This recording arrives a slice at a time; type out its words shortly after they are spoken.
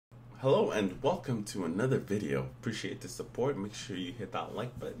Hello and welcome to another video. Appreciate the support. Make sure you hit that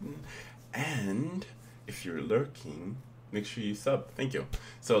like button. And if you're lurking, make sure you sub. Thank you.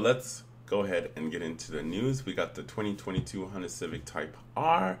 So let's go ahead and get into the news. We got the 2022 Honda Civic Type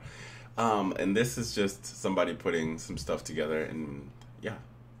R. And this is just somebody putting some stuff together, and yeah.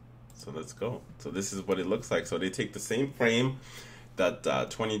 So let's go. So this is what it looks like. So they take the same frame that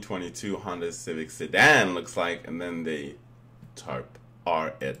 2022 Honda Civic Sedan looks like, and then they Type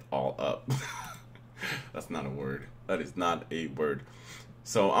R it all up. That's not a word. That is not a word.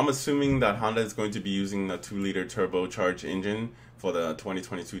 So I'm assuming that Honda is going to be using a 2-liter turbocharged engine for the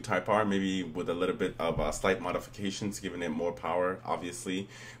 2022 Type R, maybe with a little bit of slight modifications, giving it more power. Obviously,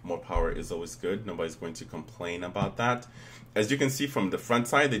 more power is always good. Nobody's going to complain about that. As you can see from the front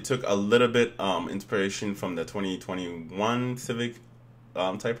side, they took a little bit inspiration from the 2021 Civic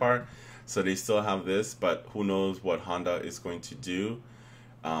Type R. So they still have this, but who knows what Honda is going to do.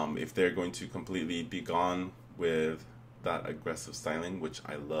 If they're going to completely be gone with that aggressive styling, which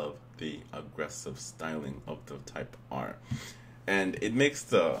I love the aggressive styling of the Type R. And it makes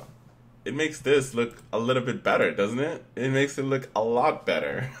this look a little bit better, doesn't it? It makes it look a lot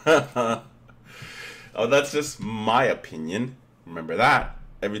better. Oh, that's just my opinion. Remember that.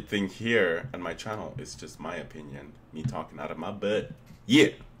 Everything here on my channel is just my opinion. Me talking out of my butt. Yeah.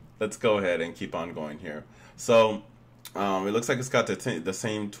 Let's go ahead and keep on going here. So it looks like it's got the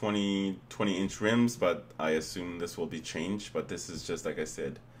same 20-inch rims, but I assume this will be changed. But this is just, like I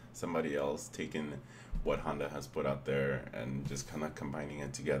said, somebody else taking what Honda has put out there and just kind of combining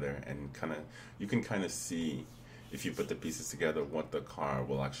it together, and you can kind of see, if you put the pieces together, what the car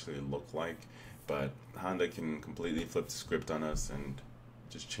will actually look like. But Honda can completely flip the script on us and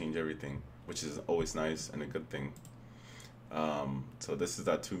just change everything, which is always nice and a good thing. So this is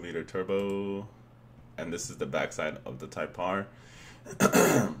that 2-liter turbo, and this is the backside of the Type R.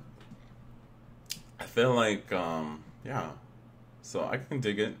 I feel like, yeah, so I can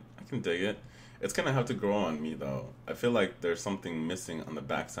dig it. It's gonna have to grow on me though. I feel like there's something missing on the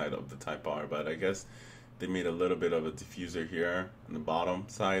backside of the Type R, but I guess they made a little bit of a diffuser here on the bottom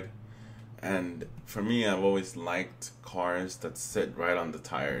side. And for me, I've always liked cars that sit right on the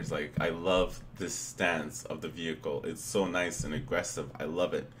tires. Like, I love this stance of the vehicle. It's so nice and aggressive. I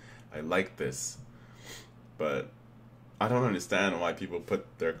love it. I like this. But I don't understand why people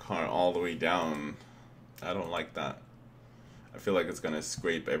put their car all the way down. I don't like that. I feel like it's gonna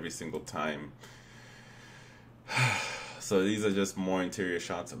scrape every single time. So these are just more interior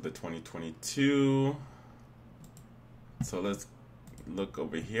shots of the 2022. So let's look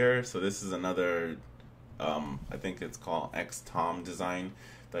over here. So this is another I think it's called X Tom design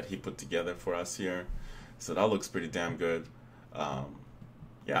that he put together for us here. So that looks pretty damn good.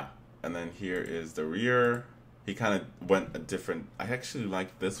 Yeah, and then here is the rear. He kind of went a different, I actually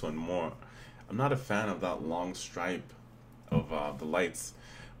like this one more. I'm not a fan of that long stripe of the lights,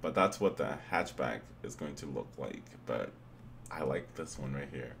 but that's what the hatchback is going to look like. But I like this one right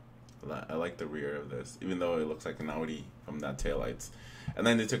here. I like the rear of this, even though it looks like an Audi from that taillights. And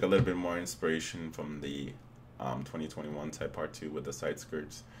then they took a little bit more inspiration from the 2021 Type R2 with the side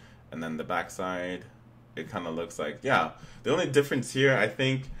skirts. And then the backside, it kind of looks like, yeah. The only difference here, I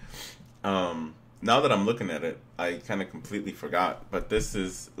think, now that I'm looking at it, I kind of completely forgot. But this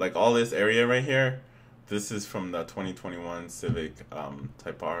is, like, all this area right here, this is from the 2021 Civic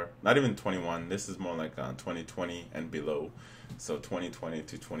Type R. Not even 21, this is more like 2020 and below. So 2020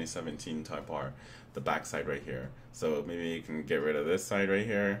 to 2017 Type R, the backside right here. So maybe you can get rid of this side right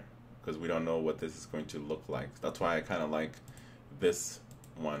here, because we don't know what this is going to look like. That's why I kind of like this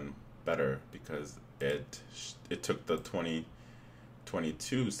one better, because it took the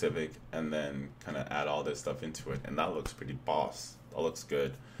 2022 Civic and then kind of add all this stuff into it, and that looks pretty boss. That looks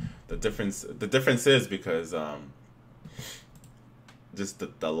good. The difference is because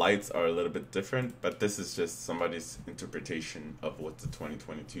just the lights are a little bit different, but this is just somebody's interpretation of what the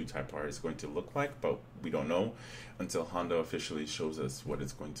 2022 Type R is going to look like, but we don't know until Honda officially shows us what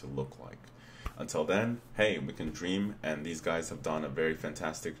it's going to look like. Until then, hey, we can dream, and these guys have done a very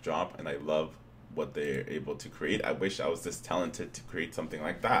fantastic job, and I love what they're able to create. I wish I was this talented to create something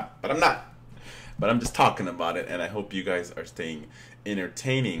like that, but I'm not. But I'm just talking about it, and I hope you guys are staying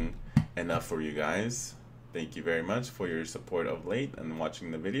entertaining enough for you guys. Thank you very much for your support of late and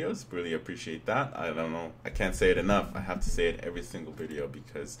watching the videos. Really appreciate that. I don't know, I can't say it enough. I have to say it every single video,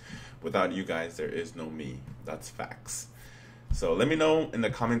 because without you guys, there is no me. That's facts. So let me know in the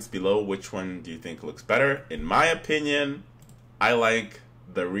comments below, which one do you think looks better. In my opinion, I like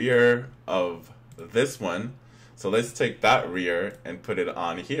the rear of this one. So let's take that rear and put it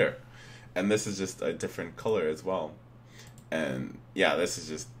on here. And this is just a different color as well. And yeah, this is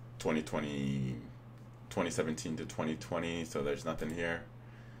just 2020, 2017 to 2020, so there's nothing here.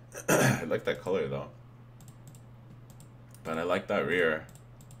 I like that color though. But I like that rear.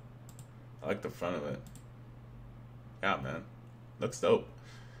 I like the front of it. Yeah, man. Looks dope.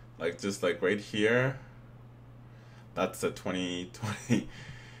 Like, just like right here. That's a 2020.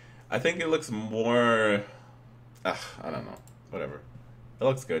 I think it looks more... I don't know. Whatever. It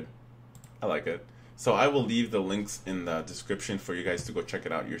looks good. I like it. So I will leave the links in the description for you guys to go check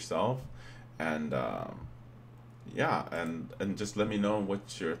it out yourself. And yeah, and just let me know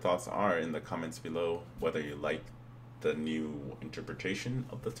what your thoughts are in the comments below, whether you like the new interpretation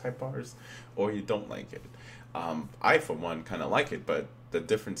of the Type Rs or you don't like it. I for one kind of like it, but the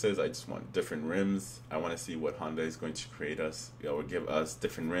difference is I just want different rims. I want to see what Honda is going to create us, or give us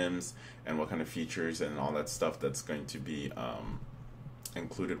different rims, and what kind of features and all that stuff that's going to be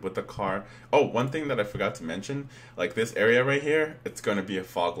included with the car. Oh, one thing that I forgot to mention, like this area right here, it's going to be a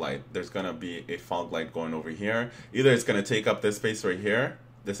fog light. There's going to be a fog light going over here. Either it's going to take up this space right here,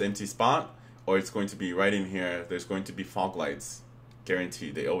 this empty spot, or it's going to be right in here. There's going to be fog lights.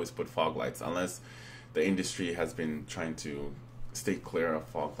 Guaranteed. They always put fog lights, unless the industry has been trying to stay clear of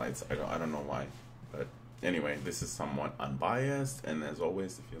fog lights. I don't know why. But anyway, this is somewhat unbiased, and as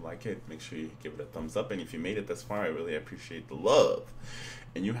always, if you like it, make sure you give it a thumbs up, and if you made it this far, I really appreciate the love.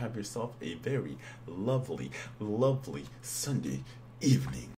 And you have yourself a very lovely, lovely Sunday evening.